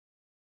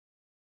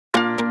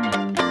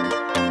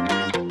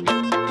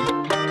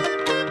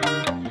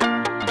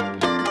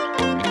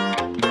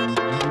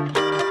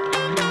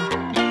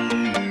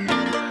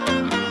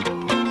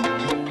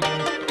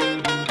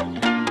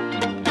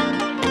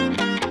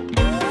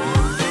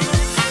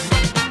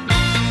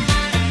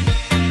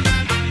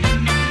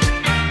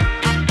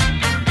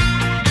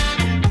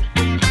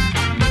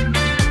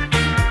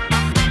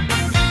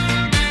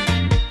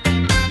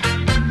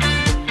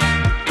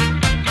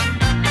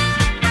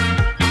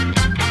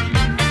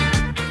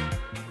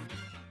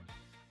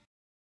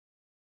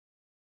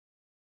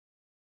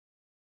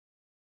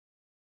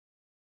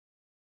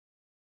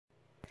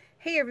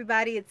Hey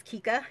everybody, it's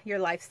Kika, your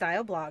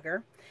lifestyle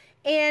blogger.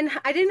 And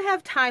I didn't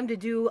have time to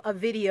do a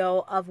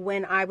video of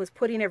when I was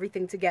putting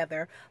everything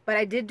together, but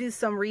I did do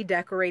some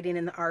redecorating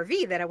in the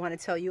RV that I want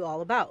to tell you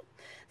all about.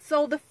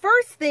 So the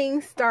first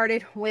thing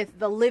started with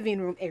the living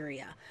room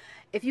area.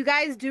 If you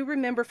guys do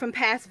remember from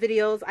past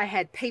videos, I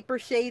had paper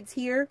shades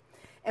here.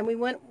 And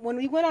when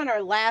we went on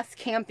our last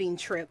camping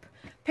trip,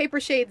 paper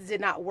shades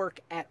did not work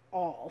at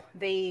all.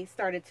 They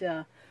started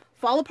to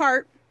fall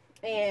apart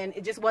and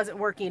it just wasn't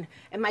working.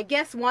 And my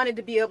guests wanted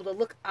to be able to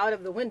look out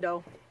of the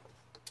window.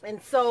 And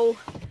so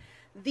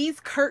these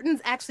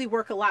curtains actually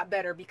work a lot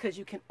better because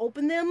you can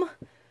open them,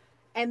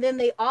 and then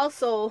they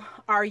also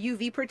are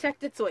UV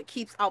protected, so it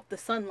keeps out the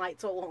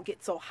sunlight so it won't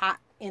get so hot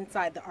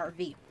inside the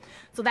RV.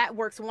 So that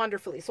works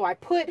wonderfully. So I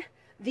put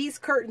these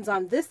curtains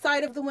on this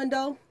side of the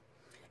window,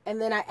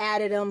 and then I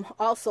added them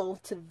also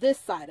to this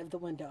side of the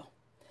window.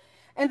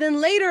 And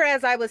then later,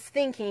 as I was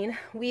thinking,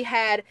 we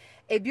had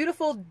a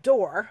beautiful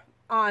door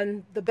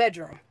on the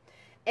bedroom.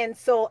 And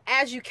so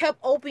as you kept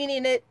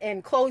opening it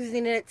and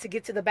closing it to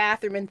get to the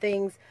bathroom and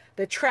things,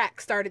 the track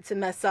started to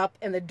mess up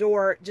and the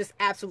door just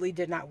absolutely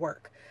did not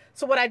work.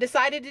 So what I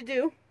decided to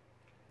do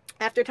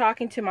after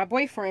talking to my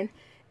boyfriend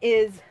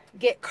is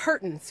get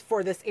curtains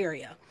for this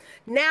area.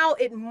 Now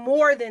it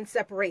more than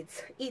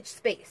separates each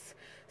space.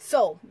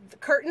 So the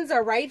curtains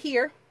are right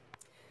here.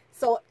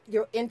 So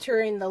you're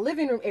entering the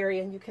living room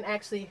area and you can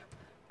actually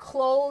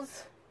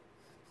close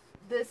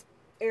this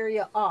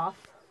area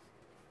off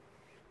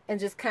and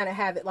just kind of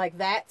have it like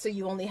that, so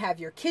you only have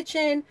your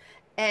kitchen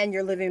and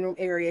your living room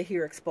area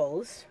here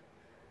exposed.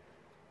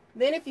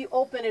 Then if you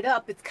open it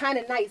up, it's kind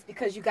of nice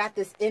because you got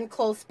this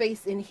enclosed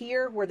space in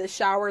here where the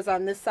shower is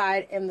on this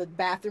side and the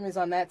bathroom is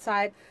on that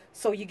side,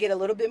 so you get a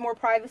little bit more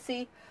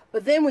privacy.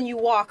 But then when you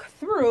walk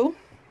through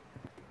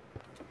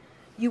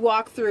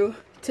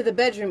to the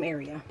bedroom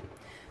area,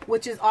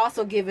 which is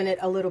also giving it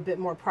a little bit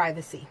more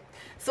privacy.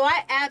 So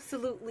I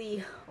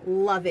absolutely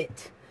love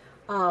it.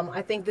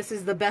 I think this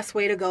is the best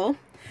way to go.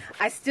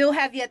 I still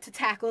have yet to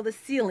tackle the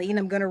ceiling.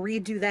 I'm going to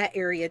redo that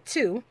area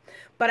too.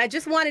 But I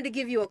just wanted to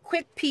give you a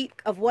quick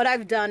peek of what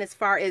I've done as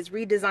far as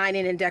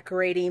redesigning and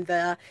decorating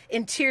the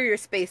interior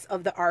space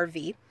of the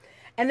RV.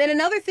 And then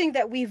another thing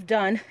that we've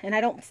done, and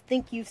I don't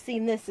think you've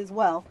seen this as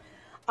well,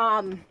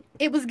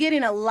 it was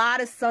getting a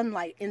lot of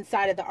sunlight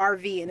inside of the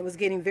RV and it was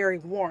getting very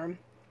warm.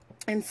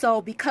 And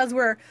so because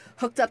we're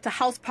hooked up to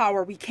house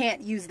power, we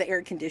can't use the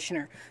air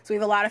conditioner. So we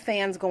have a lot of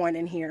fans going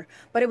in here.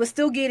 But it was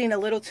still getting a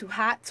little too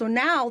hot. So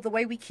now the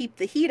way we keep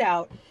the heat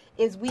out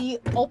is we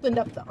opened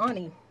up the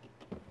awning.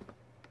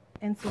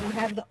 And so we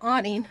have the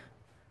awning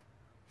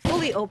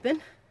fully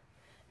open,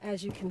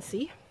 as you can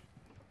see.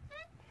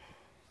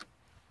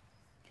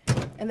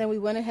 And then we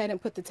went ahead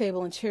and put the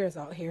table and chairs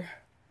out here.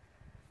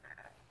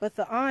 But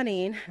the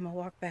awning, I'm going to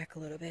walk back a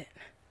little bit,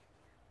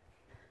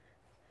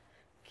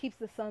 keeps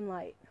the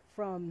sunlight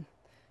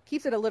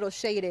keeps it a little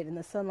shaded and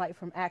the sunlight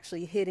from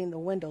actually hitting the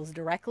windows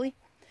directly.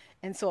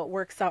 And so it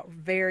works out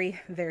very,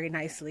 very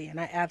nicely.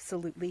 And I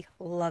absolutely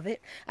love it.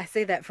 I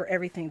say that for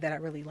everything that I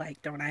really like,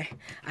 don't I?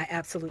 I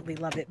absolutely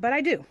love it. But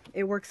I do.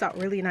 It works out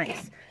really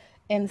nice.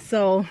 And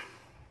so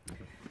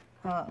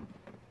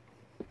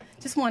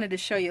just wanted to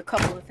show you a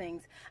couple of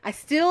things. I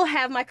still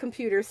have my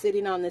computer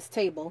sitting on this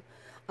table,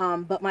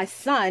 but my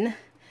son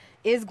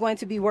is going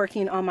to be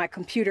working on my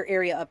computer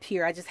area up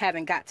here. I just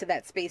haven't got to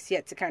that space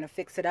yet to kind of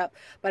fix it up,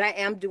 but I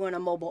am doing a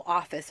mobile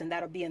office and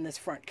that'll be in this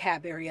front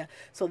cab area.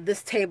 So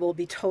this table will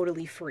be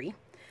totally free.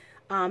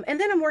 And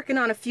then I'm working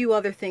on a few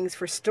other things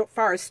for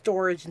far as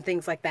storage and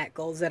things like that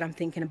goes that I'm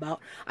thinking about.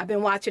 I've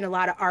been watching a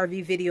lot of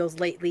RV videos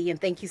lately, and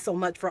thank you so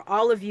much for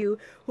all of you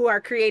who are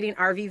creating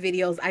RV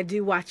videos. I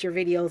do watch your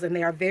videos and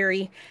they are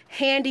very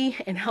handy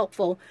and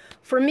helpful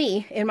for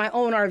me in my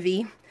own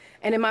RV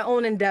and in my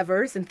own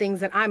endeavors and things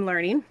that I'm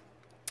learning.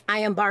 I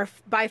am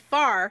by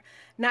far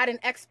not an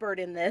expert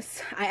in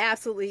this. I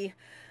absolutely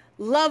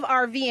love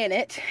RVing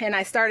it, and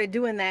I started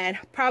doing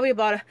that probably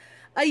about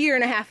a year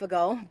and a half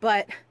ago,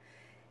 but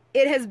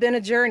it has been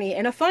a journey,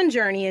 and a fun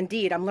journey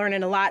indeed. I'm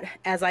learning a lot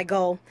as I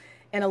go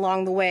and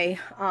along the way.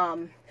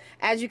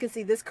 As you can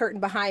see, this curtain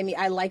behind me,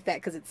 I like that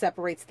because it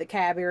separates the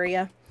cab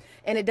area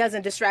and it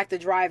doesn't distract the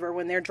driver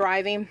when they're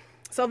driving.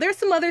 So there's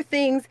some other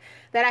things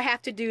that I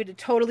have to do to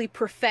totally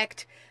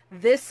perfect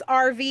this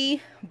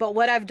RV, but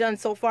what I've done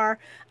so far,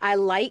 I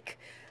like.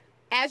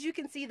 As you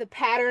can see, the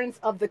patterns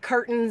of the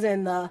curtains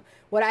and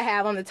what I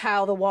have on the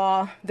tile of the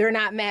wall, they're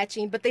not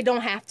matching, but they don't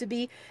have to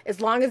be.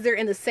 As long as they're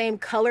in the same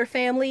color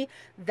family,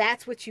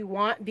 that's what you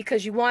want,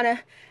 because you want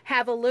to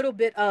have a little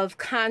bit of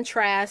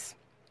contrast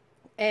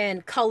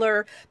and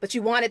color, but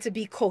you want it to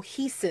be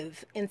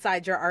cohesive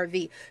inside your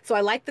RV. So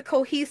I like the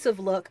cohesive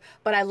look,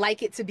 but I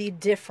like it to be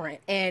different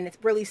and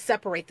really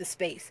separate the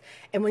space.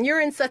 And when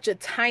you're in such a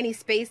tiny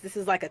space, this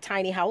is like a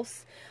tiny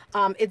house,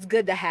 it's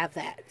good to have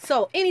that.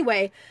 So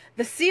anyway,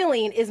 the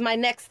ceiling is my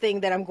next thing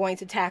that I'm going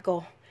to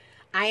tackle.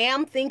 I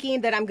am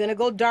thinking that I'm going to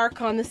go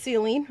dark on the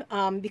ceiling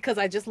because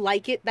I just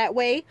like it that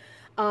way,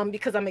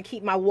 because I'm going to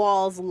keep my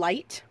walls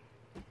light.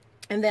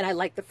 And then I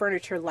like the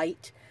furniture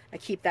light I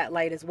keep that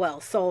light as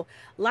well. So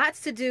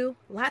lots to do,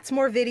 lots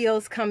more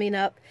videos coming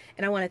up,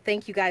 and I want to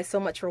thank you guys so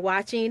much for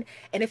watching.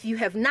 And if you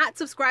have not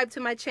subscribed to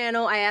my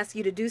channel, I ask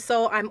you to do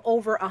so. I'm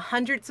over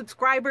 100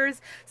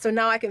 subscribers, so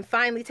now I can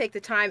finally take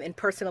the time and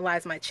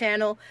personalize my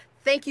channel.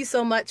 Thank you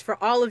so much for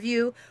all of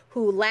you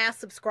who last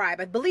subscribed.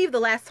 I believe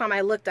the last time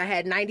I looked, I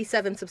had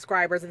 97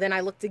 subscribers, and then I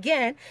looked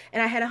again,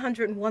 and I had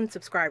 101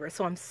 subscribers.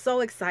 So I'm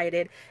so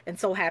excited and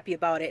so happy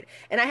about it.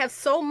 And I have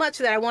so much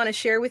that I want to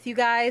share with you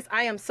guys.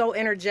 I am so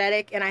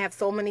energetic, and I have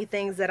so many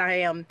things that I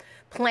am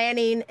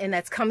planning and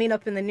that's coming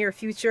up in the near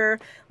future,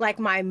 like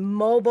my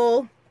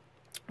mobile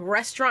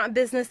restaurant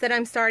business that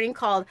I'm starting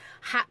called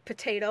Hot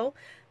Potato.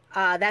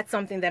 That's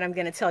something that I'm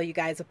going to tell you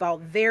guys about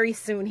very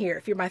soon here.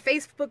 If you're my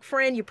Facebook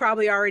friend, you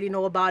probably already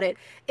know about it.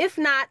 If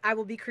not, I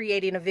will be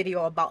creating a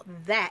video about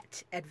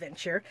that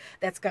adventure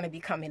that's going to be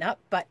coming up.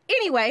 But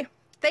anyway,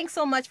 thanks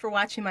so much for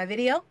watching my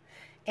video,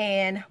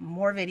 and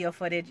more video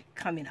footage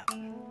coming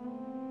up.